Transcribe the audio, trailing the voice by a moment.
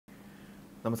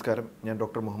നമസ്കാരം, ഞാൻ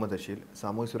ഡോക്ടർ മുഹമ്മദ് അഷീൽ,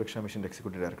 സാമൂഹ്യ സുരക്ഷാ മിഷൻ്റെ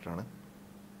എക്സിക്യൂട്ടീവ് ഡയറക്ടറാണ്.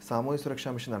 സാമൂഹ്യ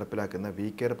സുരക്ഷാ മിഷൻ നടപ്പിലാക്കുന്ന വി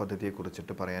കെയർ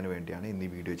പദ്ധതിയെക്കുറിച്ചിട്ട് പറയാൻ വേണ്ടിയാണ് ഇന്ന് ഈ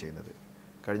വീഡിയോ ചെയ്യുന്നത്.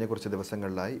 കഴിഞ്ഞ കുറച്ച്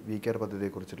ദിവസങ്ങളിലായി വി കെയർ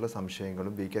പദ്ധതിയെക്കുറിച്ചുള്ള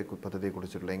സംശയങ്ങളും വി കെയർ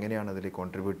പദ്ധതിയെക്കുറിച്ചുള്ള എങ്ങനെയാണ് അതിൽ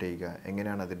കോൺട്രിബ്യൂട്ട് ചെയ്യുക,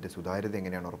 എങ്ങനെയാണ് അതിൻ്റെ സുതാര്യത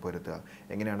എങ്ങനെയാണ് ഉറപ്പുവരുത്തുക,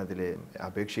 എങ്ങനെയാണ് അതിൽ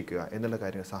അപേക്ഷിക്കുക എന്നുള്ള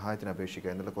കാര്യങ്ങൾ, സഹായത്തിന്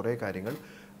അപേക്ഷിക്കുക എന്നുള്ള കുറേ കാര്യങ്ങൾ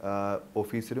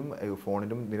ഓഫീസിലും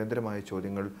ഫോണിലും നിരന്തരമായ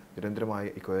ചോദ്യങ്ങൾ നിരന്തരമായി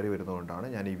കയറി വരുന്നതുകൊണ്ടാണ്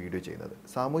ഞാൻ ഈ വീഡിയോ ചെയ്യുന്നത്.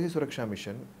 സാമൂഹ്യ സുരക്ഷാ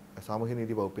മിഷൻ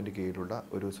സാമൂഹ്യനീതി വകുപ്പിൻ്റെ കീഴിലുള്ള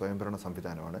ഒരു സ്വയംഭരണ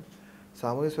സംവിധാനമാണ്.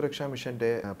 സാമൂഹ്യ സുരക്ഷാ മിഷൻ്റെ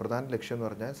പ്രധാന ലക്ഷ്യം എന്ന്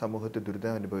പറഞ്ഞാൽ സമൂഹത്തിൽ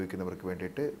ദുരിതം അനുഭവിക്കുന്നവർക്ക്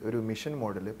വേണ്ടിയിട്ട് ഒരു മിഷൻ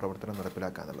മോഡൽ പ്രവർത്തനം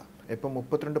നടപ്പിലാക്കാനുള്ള. ഇപ്പം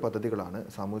 32 പദ്ധതികളാണ്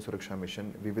സാമൂഹ്യ സുരക്ഷാ മിഷൻ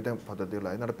വിവിധ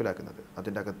പദ്ധതികളായി നടപ്പിലാക്കുന്നത്.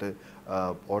 അതിൻ്റെ അകത്ത്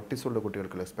ഓട്ടിസമുള്ള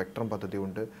കുട്ടികൾക്കുള്ള സ്പെക്ട്രം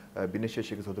പദ്ധതിയുണ്ട്,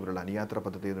 ഭിന്നശേഷിക്ക് സ്വതന്ത്രമുള്ള അനുയാത്ര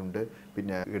പദ്ധതിയുണ്ട്,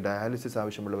 പിന്നെ ഡയാലിസിസ്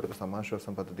ആവശ്യമുള്ളവർക്ക്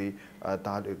സമാശ്വാസം പദ്ധതി,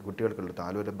 കുട്ടികൾക്കുള്ള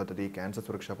താലോലം പദ്ധതി, ക്യാൻസർ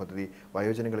സുരക്ഷാ പദ്ധതി,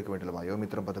 വയോജനങ്ങൾക്ക് വേണ്ടിയുള്ള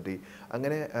വയോമിത്രം പദ്ധതി,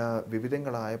 അങ്ങനെ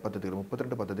വിവിധങ്ങളായ പദ്ധതികൾ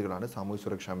 32 പദ്ധതികളാണ് സാമൂഹ്യ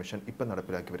സുരക്ഷാ മിഷൻ ഇപ്പം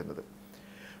നടപ്പിലാക്കി വരുന്നത്.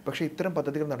 പക്ഷേ ഇത്തരം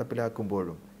പദ്ധതികൾ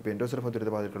നടപ്പിലാക്കുമ്പോഴും ഇപ്പോൾ എൻഡോസൾഫാൻ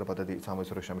ദുരിതബാധിതർക്കുള്ള പദ്ധതി സാമൂഹ്യ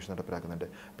സുരക്ഷാ മിഷൻ നടപ്പിലാക്കുന്നുണ്ട്.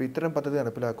 അപ്പോൾ ഇത്തരം പദ്ധതി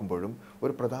നടപ്പിലാക്കുമ്പോഴും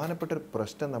ഒരു പ്രധാനപ്പെട്ട ഒരു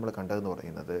പ്രശ്നം നമ്മൾ കണ്ടതെന്ന്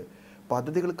പറയുന്നത്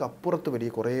പദ്ധതികൾക്ക് അപ്പുറത്ത് വലിയ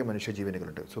കുറേ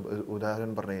മനുഷ്യജീവനുകളുണ്ട്.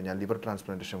 ഉദാഹരണം പറഞ്ഞു കഴിഞ്ഞാൽ ലിവർ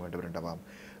ട്രാൻസ്പ്ലാന്റേഷൻ വേണ്ടവരുണ്ടാവാം,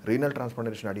 റീനൽ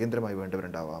ട്രാൻസ്പ്ലാന്റേഷൻ അടിയന്തരമായി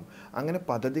വേണ്ടവരുണ്ടാവാം. അങ്ങനെ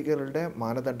പദ്ധതികളുടെ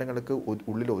മാനദണ്ഡങ്ങൾക്ക്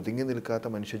ഉള്ളിൽ ഒതുങ്ങി നിൽക്കാത്ത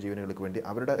മനുഷ്യജീവനുകൾക്ക് വേണ്ടി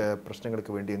അവരുടെ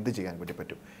പ്രശ്നങ്ങൾക്ക് വേണ്ടി എന്ത് ചെയ്യാൻ വേണ്ടി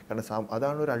പറ്റും? കാരണം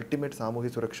അതാണ് ഒരു അൾട്ടിമേറ്റ്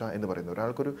സാമൂഹ്യ സുരക്ഷ എന്ന് പറയുന്നത്.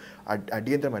 ഒരാൾക്കൊരു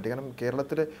അടിയന്തരമായിട്ട്, കാരണം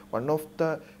കേരളത്തിൽ വൺ ഓഫ്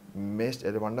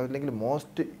അല്ലെങ്കിൽ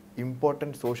മോസ്റ്റ്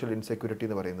ഇമ്പോർട്ടൻറ്റ് സോഷ്യൽ ഇൻസെക്യൂരിറ്റി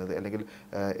എന്ന് പറയുന്നത്, അല്ലെങ്കിൽ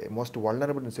മോസ്റ്റ്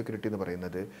വൾണറബിൾ ഇൻസെക്യൂരിറ്റി എന്ന്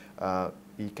പറയുന്നത്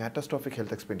ഈ കാറ്റസ്ട്രോഫിക്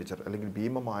ഹെൽത്ത് എക്സ്പെൻഡിച്ചർ അല്ലെങ്കിൽ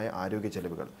ഭീമമായ ആരോഗ്യ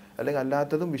ചെലവുകൾ, അല്ലെങ്കിൽ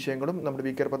അല്ലാത്തതും വിഷയങ്ങളും നമ്മുടെ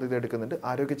വി കെയർ പദ്ധതി എടുക്കുന്നുണ്ട്.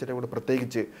 ആരോഗ്യ ചെലവുകൾ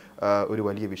പ്രത്യേകിച്ച് ഒരു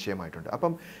വലിയ വിഷയമായിട്ടുണ്ട്.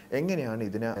 അപ്പം എങ്ങനെയാണ്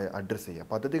ഇതിനെ അഡ്രസ്സ് ചെയ്യുക,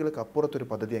 പദ്ധതികൾക്ക് അപ്പുറത്തൊരു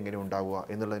പദ്ധതി എങ്ങനെ ഉണ്ടാവുക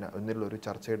എന്നുള്ള ഒരു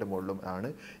ചർച്ചയുടെ മുകളിലും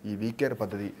ആണ് ഈ വി കെയർ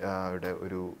പദ്ധതിയുടെ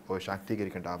ഒരു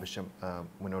ശാക്തീകരിക്കേണ്ട ആവശ്യം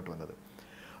മുന്നോട്ട് വന്നത്.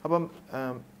 അപ്പം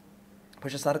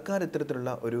പക്ഷേ സർക്കാർ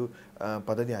ഇത്തരത്തിലുള്ള ഒരു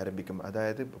പദ്ധതി ആരംഭിക്കും,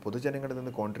 അതായത് പൊതുജനങ്ങളിൽ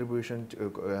നിന്ന് കോൺട്രിബ്യൂഷൻ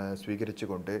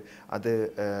സ്വീകരിച്ചുകൊണ്ട്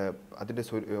അതിൻ്റെ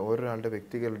ഓരോരാളുടെ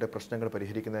വ്യക്തികളുടെ പ്രശ്നങ്ങൾ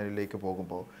പരിഹരിക്കുന്നതിലേക്ക്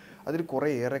പോകുമ്പോൾ അതിൽ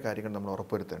കുറേയേറെ കാര്യങ്ങൾ നമ്മൾ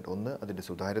ഉറപ്പുവരുത്തേണ്ടത്. ഒന്ന്, അതിൻ്റെ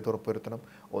സുതാര്യത ഉറപ്പുവരുത്തണം.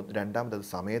 രണ്ടാമത്, അത്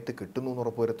സമയത്ത് കിട്ടുന്നു എന്ന്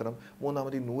ഉറപ്പുവരുത്തണം.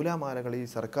 മൂന്നാമത്, ഈ നൂലാമാലകൾ, ഈ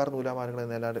സർക്കാർ നൂലാമാലകൾ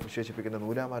എന്നെല്ലാം വിശേഷിപ്പിക്കുന്ന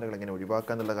നൂലാമാലകൾ എങ്ങനെ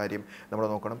ഒഴിവാക്കുക എന്നുള്ള കാര്യം നമ്മൾ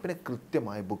നോക്കണം. പിന്നെ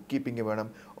കൃത്യമായ ബുക്ക് കീപ്പിംഗ് വേണം,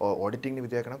 ഓഡിറ്റിങ്ങിന്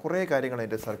വിധേയക്കണം. കുറേ കാര്യങ്ങൾ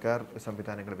അതിൻ്റെ സർക്കാർ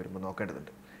സംവിധാനങ്ങൾ വരുമ്പോൾ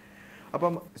നോക്കേണ്ടതുണ്ട്.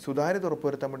 അപ്പം സുതാര്യത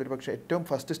ഉറപ്പുവരുത്താൻ വേണ്ടി ഒരു പക്ഷേ ഏറ്റവും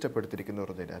ഫസ്റ്റ് സ്റ്റെപ്പ് എടുത്തിരിക്കുന്നു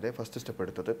പറഞ്ഞു കഴിഞ്ഞാൽ, ഫസ്റ്റ് സ്റ്റെപ്പ്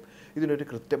എടുത്തത് ഇതിനൊരു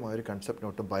കൃത്യമായൊരു കൺസെപ്റ്റ്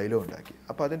നോട്ടും ബൈലോ ഉണ്ടാക്കി.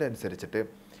 അപ്പോൾ അതിൻ്റെ അനുസരിച്ചിട്ട്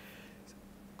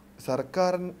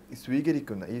സർക്കാർ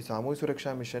സ്വീകരിക്കുന്ന ഈ സാമൂഹ്യ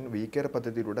സുരക്ഷാ മിഷൻ വി കെയർ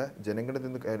പദ്ധതിയിലൂടെ ജനങ്ങളിൽ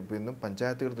നിന്നും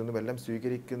പഞ്ചായത്തുകളിൽ നിന്നും എല്ലാം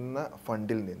സ്വീകരിക്കുന്ന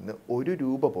ഫണ്ടിൽ നിന്ന് ഒരു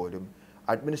രൂപ പോലും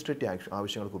അഡ്മിനിസ്ട്രേറ്റീവ്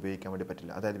ആവശ്യങ്ങൾക്ക് ഉപയോഗിക്കാൻ വേണ്ടി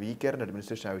പറ്റില്ല. അതായത് വി കെയറിൻ്റെ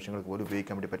അഡ്മിനിസ്ട്രേഷൻ ആവശ്യങ്ങൾക്ക് പോലും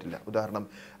ഉപയോഗിക്കാൻ വേണ്ടി പറ്റില്ല. ഉദാഹരണം,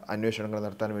 അന്വേഷണങ്ങൾ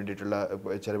നടത്താൻ വേണ്ടിയിട്ടുള്ള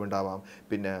ചിലവുണ്ടാവാം,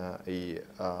 പിന്നെ ഈ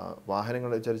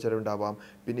വാഹനങ്ങൾ ചിലവുണ്ടാവാം,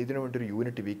 പിന്നെ ഇതിനു വേണ്ടി ഒരു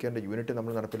യൂണിറ്റ്, വി കെയറിൻ്റെ യൂണിറ്റ്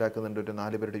നമ്മൾ നടപ്പിലാക്കുന്നുണ്ട്, ഒരു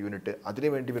 4 പേരുടെ യൂണിറ്റ്,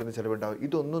 അതിന് വേണ്ടി വരുന്ന ചിലവുണ്ടാവും.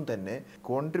 ഇതൊന്നും തന്നെ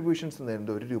കോൺട്രിബ്യൂഷൻസ്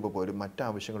നേടുന്ന ഒരു രൂപ പോലും മറ്റ്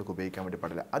ആവശ്യങ്ങൾക്ക് ഉപയോഗിക്കാൻ വേണ്ടി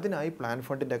പാടില്ല. അതിനായി പ്ലാൻ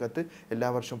ഫണ്ടിൻ്റെ അകത്ത് എല്ലാ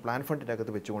വർഷവും പ്ലാൻ ഫണ്ടിൻ്റെ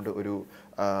അകത്ത് വെച്ചുകൊണ്ട് ഒരു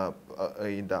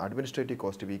അഡ്മിനിസ്ട്രേറ്റീവ്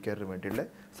കോസ്റ്റ് വി കെയറിന് വേണ്ടിയുള്ള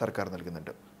സർക്കാർ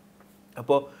നൽകുന്നുണ്ട്.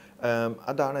 അപ്പോൾ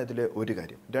അതാണ് ഇതിൽ ഒരു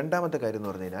കാര്യം. രണ്ടാമത്തെ കാര്യം എന്ന്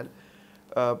പറഞ്ഞു കഴിഞ്ഞാൽ,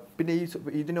 പിന്നെ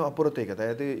ഇതിനും അപ്പുറത്തേക്ക്,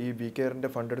 അതായത് ഈ വി കെയറിൻ്റെ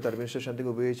ഫണ്ട് എടുത്ത് അഡ്മിനിസ്ട്രേഷൻ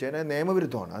എന്തെങ്കിലും ഉപയോഗിച്ച് കഴിഞ്ഞാൽ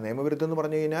നിയമവിരുദ്ധമാണ്. ആ നിയമവിരുദ്ധം എന്ന്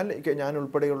പറഞ്ഞു കഴിഞ്ഞാൽ ഞാൻ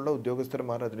ഉൾപ്പെടെയുള്ള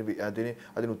ഉദ്യോഗസ്ഥന്മാർ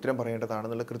അതിന് ഉത്തരം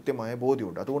പറയേണ്ടതാണെന്നുള്ള കൃത്യമായ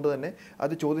ബോധ്യമുണ്ട്. അതുകൊണ്ട് തന്നെ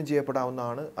അത് ചോദ്യം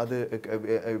ചെയ്യപ്പെടാവുന്നതാണ്, അത്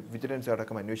വിജിലൻസ്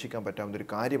അടക്കം അന്വേഷിക്കാൻ പറ്റാവുന്ന ഒരു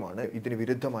കാര്യമാണ്. ഇതിന്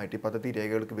വിരുദ്ധമായിട്ട്, ഈ പദ്ധതി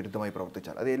രേഖകൾക്ക് വിരുദ്ധമായി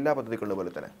പ്രവർത്തിച്ചാൽ, അത് എല്ലാ പദ്ധതികളുടെ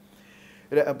പോലെ തന്നെ.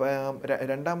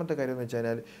 രണ്ടാമത്തെ കാര്യം എന്ന് വെച്ച്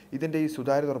കഴിഞ്ഞാൽ, ഇതിൻ്റെ ഈ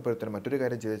സുതാര്യത ഉറപ്പുവരുത്താൻ മറ്റൊരു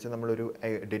കാര്യം ചെയ്തു വെച്ചാൽ, നമ്മളൊരു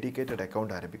ഡെഡിക്കേറ്റഡ്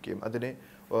അക്കൗണ്ട് ആരംഭിക്കുകയും അതിന്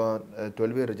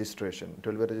 12 രജിസ്ട്രേഷൻ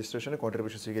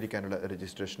കോൺട്രിബ്യൂഷൻ സ്വീകരിക്കാനുള്ള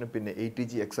രജിസ്ട്രേഷനും പിന്നെ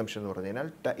ATG എക്സംഷൻ എന്ന് പറഞ്ഞു കഴിഞ്ഞാൽ,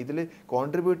 ഇതിൽ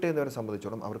കോൺട്രിബ്യൂട്ട് ചെയ്യുന്നവരെ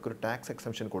സംബന്ധിച്ചോളം അവർക്കൊരു ടാക്സ്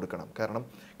എക്സംഷൻ കൊടുക്കണം. കാരണം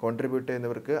കോൺട്രിബ്യൂട്ട്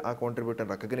ചെയ്യുന്നവർക്ക് ആ കോൺട്രിബ്യൂട്ടർ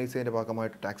റെക്കഗ്നൈസ് ചെയ്യുന്നതിൻ്റെ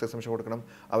ഭാഗമായിട്ട് ടാക്സ് എക്സംഷൻ കൊടുക്കണം,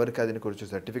 അവർക്ക് അതിനെക്കുറിച്ച്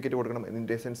സർട്ടിഫിക്കറ്റ് കൊടുക്കണം. In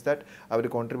the sense that our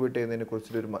contribute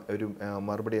ചെയ്യുന്നതിനെക്കുറിച്ച് ഒരു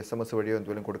മറുപടി SMS വഴിയോ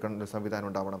എന്തെങ്കിലും കൊടുക്കുന്ന സംവിധാനം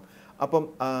ഉണ്ടാവണം. അപ്പം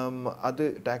അത്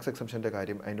ടാക്സ് എക്സംഷൻ്റെ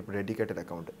കാര്യം, അതിൻ്റെ ഡെഡിക്കേറ്റഡ്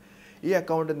അക്കൗണ്ട്. ഈ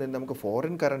അക്കൗണ്ടിൽ നിന്ന് നമുക്ക്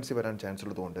ഫോറിൻ കറൻസി വരാൻ ചാൻസ്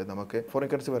ഉള്ളതുകൊണ്ട് നമുക്ക് ഫോറിൻ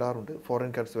കറൻസി വരാറുണ്ട്.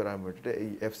 ഫോറിൻ കറൻസി വരാൻ വേണ്ടിയിട്ട് ഈ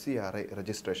FCRI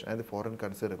രജിസ്ട്രേഷൻ, അതായത് ഫോറിൻ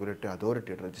കറൻസി റെഗുലേറ്ററി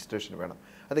അതോറിറ്റിയുടെ രജിസ്ട്രേഷൻ വേണം.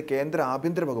 അത് കേന്ദ്ര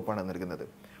ആഭ്യന്തര വകുപ്പാണ് നൽകുന്നത്.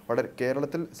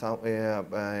 കേരളത്തിൽ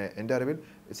എൻ്റെ അറിവിൽ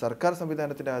സർക്കാർ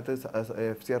സംവിധാനത്തിൻ്റെ അകത്ത്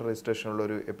FCR രജിസ്ട്രേഷനുള്ള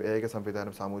ഒരു ഏക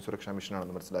സംവിധാനം സാമൂഹ്യ സുരക്ഷാ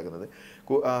മിഷനാണെന്ന് മനസ്സിലാക്കുന്നത്,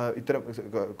 ഇത്തരം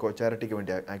ചാരിറ്റിക്ക്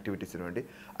വേണ്ടി ആക്ടിവിറ്റീസിന് വേണ്ടി.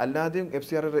 അല്ലാതെയും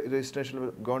FCR രജിസ്ട്രേഷനിൽ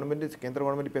കേന്ദ്ര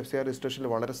ഗവൺമെൻറ് ഇപ്പോൾ FCR രജിസ്ട്രേഷനിൽ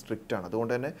വളരെ സ്ട്രിക്റ്റ് ആണ്.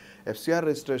 അതുകൊണ്ട് തന്നെ FCR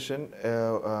രജിസ്ട്രേഷൻ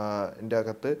ൻ്റെ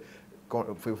അകത്ത്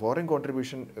ഫോറിൻ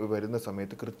കോൺട്രിബ്യൂഷൻ വരുന്ന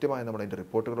സമയത്ത് കൃത്യമായി നമ്മൾ അതിൻ്റെ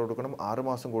റിപ്പോർട്ടുകൾ കൊടുക്കണം, 6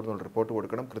 മാസം കൂടുന്ന റിപ്പോർട്ട്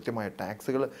കൊടുക്കണം, കൃത്യമായ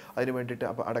ടാക്സുകൾ അതിന് വേണ്ടിയിട്ട്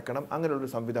അടക്കണം.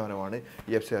 അങ്ങനെയുള്ളൊരു സംവിധാനമാണ്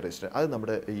ഈ FCR രജിസ്റ്റർ. അത്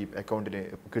നമ്മുടെ ഈ അക്കൗണ്ടിന്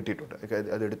കിട്ടിയിട്ടുണ്ട്,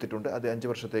 അത് എടുത്തിട്ടുണ്ട്. അത്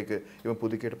 5 വർഷത്തേക്ക് ഇവൻ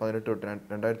പുതുക്കിയിട്ട്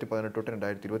 2018 തൊട്ട്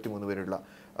 2023 വരെയുള്ള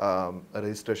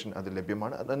രജിസ്ട്രേഷൻ അത്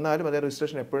ലഭ്യമാണ്. എന്നാലും അതേ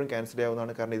രജിസ്ട്രേഷൻ എപ്പോഴും ക്യാൻസൽ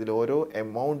ചെയ്യാവുന്നതാണ്. കാരണം ഇതിൽ ഓരോ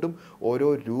എമൗണ്ടും ഓരോ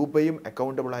രൂപയും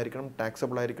അക്കൗണ്ടബിൾ ആയിരിക്കണം,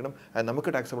 ടാക്സബിൾ ആയിരിക്കണം.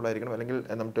 നമുക്ക് ടാക്സബിൾ ആയിരിക്കണം, അല്ലെങ്കിൽ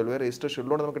നമ്മൾ 12 രജിസ്ട്രേഷൻ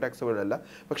ഉള്ളതുകൊണ്ട് നമുക്ക് ടാക്സബിൾ അല്ല.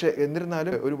 പക്ഷേ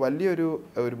എന്നിരുന്നാലും ഒരു വലിയൊരു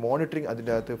മോണിറ്ററിങ്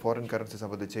അതിൻ്റെ അകത്ത് ഫോറിൻ കറൻസി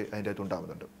സംബന്ധിച്ച് അതിൻ്റെ അകത്ത്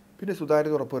ഉണ്ടാകുന്നുണ്ട്. പിന്നെ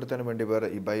സുതാര്യത ഉറപ്പുവരുത്താൻ വേണ്ടി വേറെ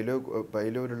ഈ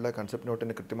ബൈലോയിലുള്ള കൺസെപ്റ്റ്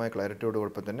നോട്ടിൻ്റെ കൃത്യമായ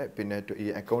ക്ലാരിറ്റിയോടൊപ്പം തന്നെ പിന്നെ ഈ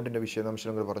അക്കൗണ്ടിൻ്റെ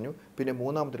വിശദാംശങ്ങൾ പറഞ്ഞു. പിന്നെ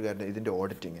മൂന്നാമത്തെ കാര്യം ഇതിൻ്റെ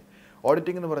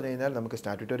ഓഡിറ്റിംഗ് എന്ന് പറഞ്ഞു കഴിഞ്ഞാൽ നമുക്ക്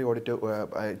സ്റ്റാറ്റ്യൂട്ടറി ഓഡിറ്റ്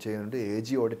ചെയ്യുന്നുണ്ട്, AG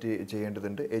ഓഡിറ്റ്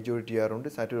ചെയ്യേണ്ടതുണ്ട്, AG ഓഡിറ്റ് ചെയ്യാറുണ്ട്,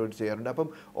 സ്റ്റാറ്റ്യൂട്ടറി ഓഡിറ്റ് ചെയ്യാറുണ്ട്. അപ്പം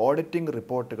ഓഡിറ്റിംഗ്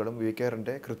റിപ്പോർട്ടുകളും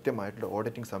VKRൻ്റെ കൃത്യമായിട്ടുള്ള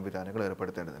ഓഡിറ്റിംഗ് സംവിധാനങ്ങൾ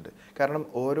ഏർപ്പെടുത്തേണ്ടതുണ്ട്. കാരണം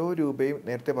ഓരോ രൂപയും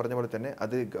നേരത്തെ പറഞ്ഞ പോലെ തന്നെ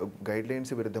അത് ഗൈഡ്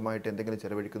ലൈൻസ് വിരുദ്ധമായിട്ട് എന്തെങ്കിലും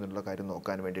ചെലവഴിക്കുന്നുള്ള കാര്യം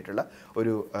നോക്കാൻ വേണ്ടിയിട്ടുള്ള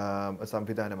ഒരു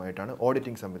സംവിധാനമായിട്ടാണ്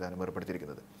ഓഡിറ്റിംഗ് സംവിധാനം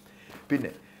ഏർപ്പെടുത്തിയിരിക്കുന്നത്.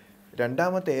 പിന്നെ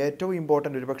രണ്ടാമത്തെ ഏറ്റവും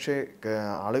ഇമ്പോർട്ടൻ്റ്, ഒരുപക്ഷെ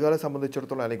ആളുകളെ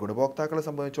സംബന്ധിച്ചിടത്തോളം അല്ലെങ്കിൽ ഗുണഭോക്താക്കളെ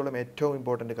സംബന്ധിച്ചിടത്തോളം ഏറ്റവും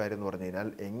ഇമ്പോർട്ടൻ്റ് കാര്യം എന്ന് പറഞ്ഞു കഴിഞ്ഞാൽ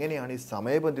എങ്ങനെയാണ് ഈ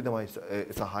സമയബന്ധിതമായി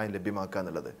സഹായം ലഭ്യമാക്കുക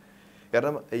എന്നുള്ളത്.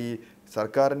 കാരണം ഈ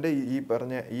സർക്കാരിൻ്റെ ഈ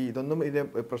പറഞ്ഞ ഇതൊന്നും ഇതിനെ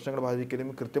പ്രശ്നങ്ങൾ ബാധിക്കലും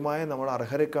കൃത്യമായ നമ്മൾ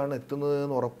അർഹരക്കാണ്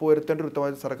എത്തുന്നതെന്ന് ഉറപ്പുവരുത്തേണ്ട ഒരു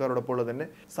ഉത്തരവാദിത്വം സർക്കാരോടൊപ്പം തന്നെ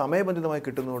സമയബന്ധിതമായി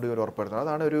കിട്ടുന്നതുകൊണ്ട് ഒരു ഉറപ്പുവരുത്തണം.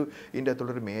 അതാണ് ഇതിൻ്റെ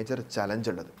അകത്തുള്ളൊരു മേജർ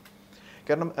ചലഞ്ച് ഉള്ളത്.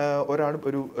 കാരണം ഒരാൾ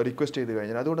ഒരു റിക്വസ്റ്റ് ചെയ്ത്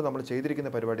കഴിഞ്ഞാൽ, അതുകൊണ്ട് നമ്മൾ ചെയ്തിരിക്കുന്ന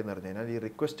പരിപാടി എന്ന് പറഞ്ഞു കഴിഞ്ഞാൽ ഈ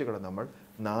റിക്വസ്റ്റുകളെ നമ്മൾ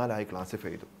 4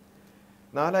 ക്ലാസിഫൈ ചെയ്തു.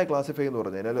 4 ക്ലാസിഫൈ എന്ന്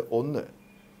പറഞ്ഞു കഴിഞ്ഞാൽ, ഒന്ന്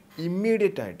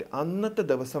ഇമ്മീഡിയറ്റ് ആയിട്ട് അന്നത്തെ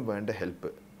ദിവസം വേണ്ട ഹെൽപ്പ്.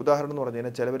 ഉദാഹരണം എന്ന് പറഞ്ഞു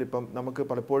കഴിഞ്ഞാൽ ചിലവരിപ്പം നമുക്ക്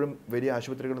പലപ്പോഴും വലിയ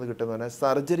ആശുപത്രികളിൽ നിന്ന് കിട്ടുന്ന പറഞ്ഞാൽ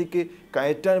സർജറിക്ക്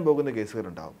കയറ്റാൻ പോകുന്ന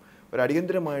കേസുകളുണ്ടാവും, ഒരു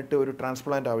അടിയന്തരമായിട്ട് ഒരു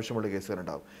ട്രാൻസ്പ്ലാന്റ് ആവശ്യമുള്ള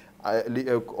കേസുകളുണ്ടാവും,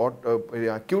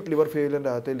 അക്യൂട്ട് ലിവർ ഫെയിലിയറിൻ്റെ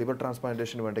അകത്ത് ലിവർ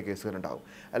ട്രാൻസ്പ്ലാന്റേഷന് വേണ്ട കേസുകളുണ്ടാവും.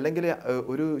 അല്ലെങ്കിൽ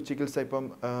ഒരു ചികിത്സ ഇപ്പം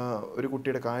ഒരു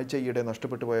കുട്ടിയുടെ കാഴ്ച ഈയിടെ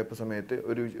നഷ്ടപ്പെട്ടു പോയപ്പോൾ സമയത്ത്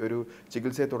ഒരു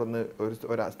ചികിത്സയെ തുടർന്ന് ഒരു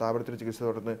സ്ഥാപനത്തിൽ ചികിത്സ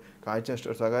തുടർന്ന്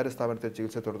സ്വകാര്യ സ്ഥാപനത്തിൽ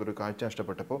ചികിത്സ തുടർന്ന് ഒരു കാഴ്ച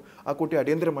നഷ്ടപ്പെട്ടപ്പോൾ ആ കുട്ടി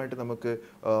അടിയന്തരമായിട്ട് നമുക്ക്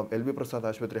LV പ്രസാദ്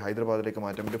ആശുപത്രി ഹൈദരാബാദിലേക്ക്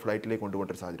മാറ്റാൻ വേണ്ടി ഫ്ലൈറ്റിലേക്ക്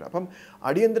കൊണ്ടുപോകേണ്ട ഒരു സാഹചര്യം. അപ്പം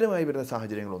അടിയന്തരമായി വരുന്ന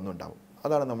സാഹചര്യങ്ങളൊന്നും ഉണ്ടാവും.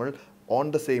 അതാണ് നമ്മൾ ഓൺ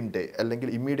ദ സെയിം ഡേ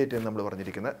അല്ലെങ്കിൽ ഇമ്മീഡിയറ്റ് എന്ന് നമ്മൾ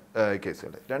പറഞ്ഞിരിക്കുന്ന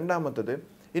കേസുകൾ. രണ്ടാമത്തത്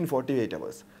ഇൻ 48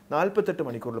 hours 48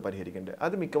 മണിക്കൂറിൽ പരിഹരിക്കേണ്ടത്.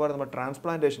 അത് മിക്കവാറും നമ്മൾ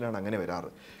ട്രാൻസ്പ്ലാന്റേഷനാണ് അങ്ങനെ വരാറ്.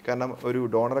 കാരണം ഒരു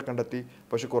ഡോണറെ കണ്ടെത്തി,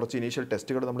 പക്ഷേ കുറച്ച് ഇനീഷ്യൽ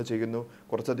ടെസ്റ്റുകൾ നമ്മൾ ചെയ്യുന്നു,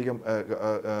 കുറച്ചധികം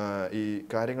ഈ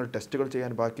കാര്യങ്ങൾ ടെസ്റ്റുകൾ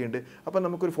ചെയ്യാൻ ബാക്കിയുണ്ട്. അപ്പം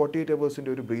നമുക്കൊരു 48 hours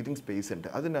ഒരു ബ്രീതിങ് സ്പേസ് ഉണ്ട്.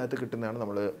 അതിനകത്ത് കിട്ടുന്നതാണ്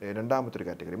നമ്മൾ രണ്ടാമത്തെ ഒരു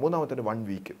കാറ്റഗറി. മൂന്നാമത്തെ 1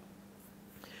 week.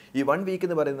 ഈ 1 week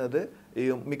എന്ന് പറയുന്നത് ഈ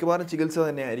മിക്കവാറും ചികിത്സ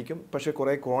തന്നെയായിരിക്കും, പക്ഷേ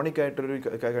കുറേ ക്രോണിക് ആയിട്ടൊരു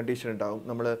കണ്ടീഷൻ ഉണ്ടാവും.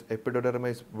 നമ്മൾ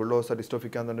എപ്പിഡെർമൈസ് ബുള്ളോസ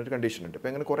ഡിസ്ട്രോഫിക്ക എന്ന് പറഞ്ഞൊരു കണ്ടീഷൻ ഉണ്ട്. അപ്പോൾ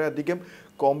അങ്ങനെ കുറേ അധികം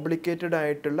കോംപ്ലിക്കേറ്റഡ്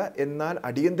ആയിട്ടുള്ള എന്നാൽ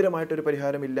അടിയന്തരമായിട്ടൊരു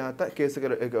പരിഹാരമില്ലാത്ത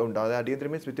കേസുകൾ ഉണ്ടാവും. അത്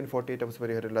അടിയന്തരം മീൻസ് വിത്തിൻ 48 hours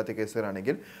പരിഹാരമില്ലാത്ത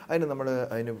കേസുകളാണെങ്കിൽ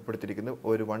അതിന് ഉൾപ്പെടുത്തിയിരിക്കുന്നത്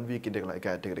ഒരു 1 week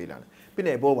കാറ്റഗറിയിലാണ്.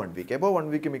 പിന്നെ എബോവ് 1 week. എബോവ്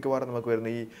 1 week മിക്കവാറും നമുക്ക്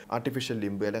വരുന്ന ഈ ആർട്ടിഫിഷ്യൽ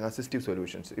ലിംബ് അല്ലെങ്കിൽ അസിസ്റ്റീവ്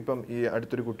സൊല്യൂഷൻസ്. ഇപ്പം ഈ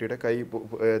അടുത്തൊരു കുട്ടിയുടെ കൈ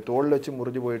തോളിൽ വെച്ച്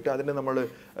മുറിഞ്ഞു പോയിട്ട് അതിന് നമ്മൾ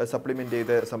സപ്ലിമെൻറ്റ്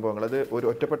ചെയ്ത സംഭവങ്ങൾ, അത് ഒരു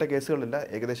ഒറ്റപ്പെട്ട കേസുകളില്ല,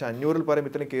 ഏകദേശം 500-ൽ പരം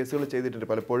ഇത്തരം കേസുകൾ ചെയ്തിട്ടുണ്ട്.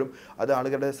 പലപ്പോഴും അത്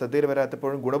ആളുകളുടെ ശ്രദ്ധയിൽ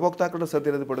വരാത്തപ്പോഴും ഗുണഭോക്താക്കളുടെ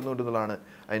ശ്രദ്ധയിൽ അത് പെടുന്നുണ്ടെന്നുള്ളതാണ്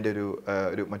അതിൻ്റെ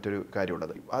ഒരു മറ്റൊരു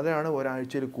കാര്യമുള്ളത്. അതാണ്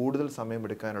ഒരാഴ്ചയിൽ കൂടുതൽ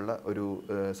സമയമെടുക്കാനുള്ള ഒരു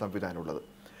സംവിധാനമുള്ളത്.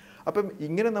 അപ്പം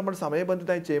ഇങ്ങനെ നമ്മൾ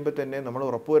സമയബന്ധിതമായി ചെയ്യുമ്പോൾ തന്നെ നമ്മൾ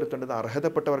ഉറപ്പുവരുത്തേണ്ടത്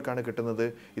അർഹതപ്പെട്ടവർക്കാണ് കിട്ടുന്നത്,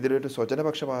 ഇതിലൊരു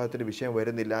സ്വജനപക്ഷപാതത്തിൻ്റെ വിഷയം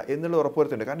വരുന്നില്ല എന്നുള്ള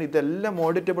ഉറപ്പുവരുത്തേണ്ടത്. കാരണം ഇതെല്ലാം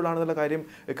ഓഡിറ്റബിൾ ആണെന്നുള്ള കാര്യം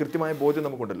കൃത്യമായ ബോധ്യം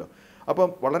നമുക്കുണ്ടല്ലോ.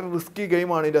 അപ്പം വളരെ റിസ്കി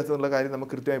ഗെയിമാണ് ഇതിൻ്റെ അകത്തുള്ള കാര്യം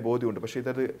നമുക്ക് കൃത്യമായ ബോധ്യമുണ്ട്. പക്ഷേ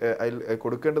ഇതത് അതിൽ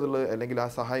കൊടുക്കേണ്ടതുള്ളത് അല്ലെങ്കിൽ ആ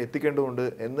സഹായം എത്തിക്കേണ്ടതുണ്ട്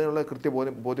എന്നുള്ള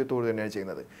ബോധ്യത്തോട് തന്നെയാണ്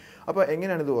ചെയ്യുന്നത്. അപ്പോൾ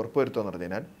എങ്ങനെയാണ് ഇത് ഉറപ്പുവരുത്തുക എന്ന് പറഞ്ഞു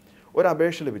കഴിഞ്ഞാൽ, ഒരു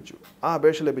അപേക്ഷ ലഭിച്ചു. ആ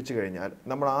അപേക്ഷ ലഭിച്ചു കഴിഞ്ഞാൽ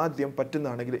നമ്മൾ ആദ്യം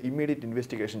പറ്റുന്നതാണെങ്കിൽ ഇമ്മീഡിയറ്റ്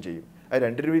ഇൻവെസ്റ്റിഗേഷൻ ചെയ്യും. അത്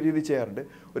 2 രീതി ചെയ്യാറുണ്ട്.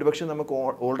 ഒരുപക്ഷെ നമുക്ക്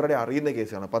ഓൾറെഡി അറിയുന്ന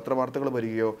കേസാണ്, പത്രവാർത്തകൾ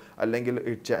വരികയോ അല്ലെങ്കിൽ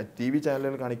TV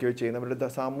ചാനലുകൾ കാണിക്കുകയോ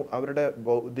ചെയ്യുന്ന അവരുടെ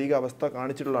ഭൗതിക അവസ്ഥ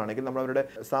കാണിച്ചിട്ടുള്ളതാണെങ്കിൽ നമ്മൾ അവരുടെ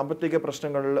സാമ്പത്തിക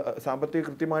പ്രശ്നങ്ങളിൽ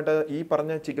കൃത്യമായിട്ട് ഈ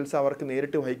പറഞ്ഞ ചികിത്സ അവർക്ക്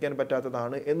നേരിട്ട് വഹിക്കാൻ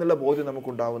പറ്റാത്തതാണ് എന്നുള്ള ബോധ്യം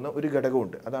നമുക്കുണ്ടാകുന്ന ഒരു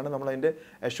ഘടകമുണ്ട്. അതാണ് നമ്മളതിൻ്റെ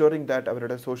അഷ്വറിങ് ദാറ്റ്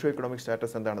അവരുടെ സോഷ്യോ എക്കണോമിക്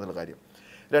സ്റ്റാറ്റസ് എന്താണെന്നുള്ള കാര്യം.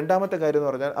 രണ്ടാമത്തെ കാര്യം എന്ന്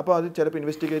പറഞ്ഞാൽ, അപ്പോൾ അത് ചിലപ്പോൾ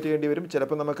ഇൻവെസ്റ്റിഗേറ്റ് ചെയ്യേണ്ടി വരും,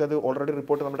 ചിലപ്പോൾ നമുക്കത് ഓൾറെഡി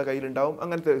റിപ്പോർട്ട് നമ്മുടെ കയ്യിലുണ്ടാവും,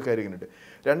 അങ്ങനത്തെ കാര്യങ്ങളുണ്ട്.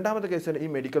 രണ്ടാമത്തെ കേസാണ് ഈ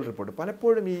മെഡിക്കൽ റിപ്പോർട്ട്.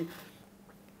 പലപ്പോഴും ഈ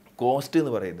കോസ്റ്റ്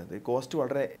എന്ന് പറയുന്നത്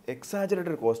വളരെ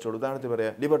എക്സാജറേറ്റഡ് കോസ്റ്റുകൾ. ഉദാഹരണത്തിന്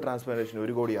പറയാം, ലിവർ ട്രാൻസ്പ്ലാന്റേഷൻ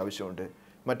 1 കോടി ആവശ്യമുണ്ട്,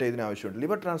 മറ്റേ ഇതിന് ആവശ്യമുണ്ട്.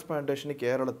 ലിവർ ട്രാൻസ്പ്ലാന്റേഷന്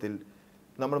കേരളത്തിൽ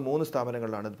നമ്മൾ 3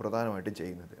 സ്ഥാപനങ്ങളിലാണ് ഇത് പ്രധാനമായിട്ടും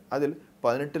ചെയ്യുന്നത്. അതിൽ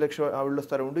 18 ലക്ഷം ഉള്ള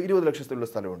സ്ഥലമുണ്ട്, 20 ലക്ഷത്തിലുള്ള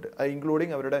സ്ഥലമുണ്ട്. അത്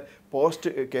ഇൻക്ലൂഡിങ് അവരുടെ പോസ്റ്റ്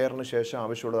കെയറിന് ശേഷം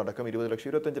ആവശ്യമുള്ളതടക്കം 20 ലക്ഷം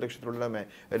 25 ലക്ഷത്തിലുള്ള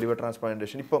ലിവർ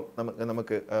ട്രാൻസ്പ്ലാന്റേഷൻ ഇപ്പം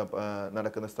നമുക്ക്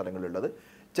നടക്കുന്ന സ്ഥലങ്ങളുള്ളത്.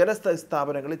 ചില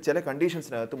സ്ഥാപനങ്ങളിൽ ചില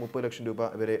കണ്ടീഷൻസിനകത്ത് 30 ലക്ഷം രൂപ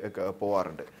വരെ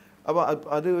പോകാറുണ്ട്. അപ്പോൾ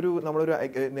അത് നമ്മളൊരു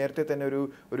നേരത്തെ തന്നെ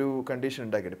ഒരു കണ്ടീഷൻ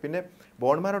ഉണ്ടാക്കിയിട്ട് പിന്നെ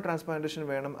ബോൺ മാരോ ട്രാൻസ്പ്ലാന്റേഷൻ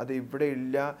വേണം, അത് ഇവിടെ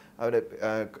ഇല്ല, അവർ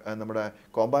നമ്മുടെ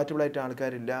കോമ്പാറ്റബിൾ ആയിട്ട്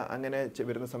ആൾക്കാരില്ല, അങ്ങനെ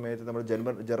വരുന്ന സമയത്ത് നമ്മൾ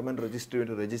ജർമ്മൻ രജിസ്റ്റർ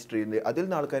ചെയ്യുന്നത് അതിൽ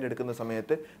നിന്ന് ആൾക്കാർ എടുക്കുന്ന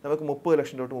സമയത്ത് നമുക്ക് 30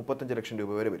 ലക്ഷം തൊട്ട് 35 ലക്ഷം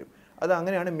രൂപ വരെ വരും. അത്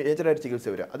അങ്ങനെയാണ് മേജറായിട്ട് ചികിത്സ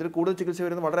വരിക. അതിൽ കൂടുതൽ ചികിത്സ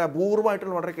വരുന്നത് വളരെ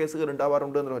അപൂർവമായിട്ടുള്ള വളരെ കേസുകൾ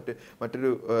ഉണ്ടാവാറുണ്ട് എന്നുള്ള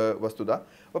മറ്റൊരു വസ്തുത.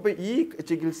 അപ്പോൾ ഈ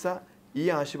ചികിത്സ ഈ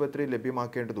ആശുപത്രി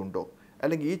ലഭ്യമാക്കേണ്ടതുണ്ടോ,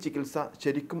 അല്ലെങ്കിൽ ഈ ചികിത്സ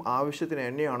ശരിക്കും ആവശ്യത്തിന്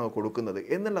എന്നെയാണോ കൊടുക്കുന്നത്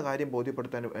എന്നുള്ള കാര്യം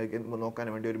ബോധ്യപ്പെടുത്താൻ നോക്കാൻ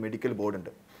വേണ്ടി ഒരു മെഡിക്കൽ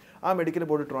ബോർഡുണ്ട്. ആ മെഡിക്കൽ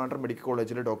ബോർഡ് ട്രിവാൻഡ്രം മെഡിക്കൽ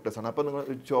കോളേജിലെ ഡോക്ടേഴ്സാണ്. അപ്പോൾ നിങ്ങൾ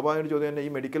സ്വാഭാവിക ചോദ്യം തന്നെ, ഈ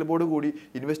മെഡിക്കൽ ബോർഡ് കൂടി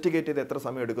ഇൻവെസ്റ്റിഗേറ്റ് ചെയ്ത് എത്ര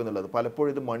സമയം എടുക്കുന്നുള്ളത്?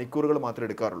 പലപ്പോഴും ഇത് മണിക്കൂറുകൾ മാത്രമേ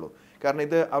എടുക്കാറുള്ളൂ. കാരണം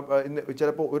ഇത്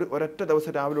ചിലപ്പോൾ ഒരൊറ്റ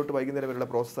ദിവസം രാവിലെ തൊട്ട് വൈകുന്നേരം വരെയുള്ള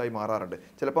പ്രോസസ്സായി മാറാറുണ്ട്.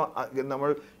 ചിലപ്പോൾ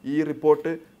നമ്മൾ ഈ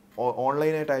റിപ്പോർട്ട്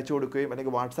ഓൺലൈനായിട്ട് അയച്ചു കൊടുക്കുകയും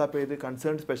അല്ലെങ്കിൽ വാട്സാപ്പ് ചെയ്ത്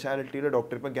കൺസേൺ സ്പെഷ്യാലിറ്റിയിലെ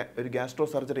ഡോക്ടർ, ഇപ്പം ഒരു gastro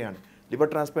സർജറിയാണ്, liver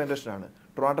ട്രാൻസ്പ്ലാന്റേഷനാണ്,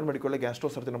 Trivandrum മെഡിക്കലിലെ gastro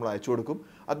surgery നമ്മൾ അയച്ചു കൊടുക്കും.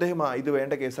 അദ്ദേഹം ഇത്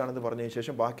വേണ്ട കേസാണെന്ന് പറഞ്ഞതിന്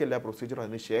ശേഷം ബാക്കി എല്ലാ പ്രൊസീജിയറും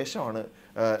അതിന് ശേഷമാണ്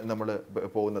നമ്മൾ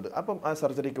പോകുന്നത്. അപ്പം ആ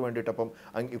സർജറിക്ക് വേണ്ടിയിട്ട് അപ്പം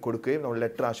കൊടുക്കുകയും നമ്മൾ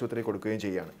ലെറ്റർ ആശുപത്രിയിൽ കൊടുക്കുകയും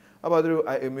ചെയ്യുകയാണ്. അപ്പോൾ അതൊരു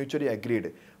മ്യൂച്വലി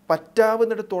അഗ്രീഡ്.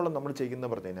 പറ്റാവുന്നിടത്തോളം നമ്മൾ ചെയ്യുന്ന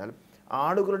പറഞ്ഞു കഴിഞ്ഞാൽ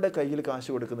ആളുകളുടെ കയ്യിൽ കാശ്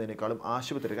കൊടുക്കുന്നതിനേക്കാളും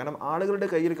ആശുപത്രി, കാരണം ആളുകളുടെ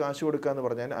കയ്യിൽ കാശ് കൊടുക്കുക എന്ന്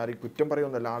പറഞ്ഞാൽ ആരും കുറ്റം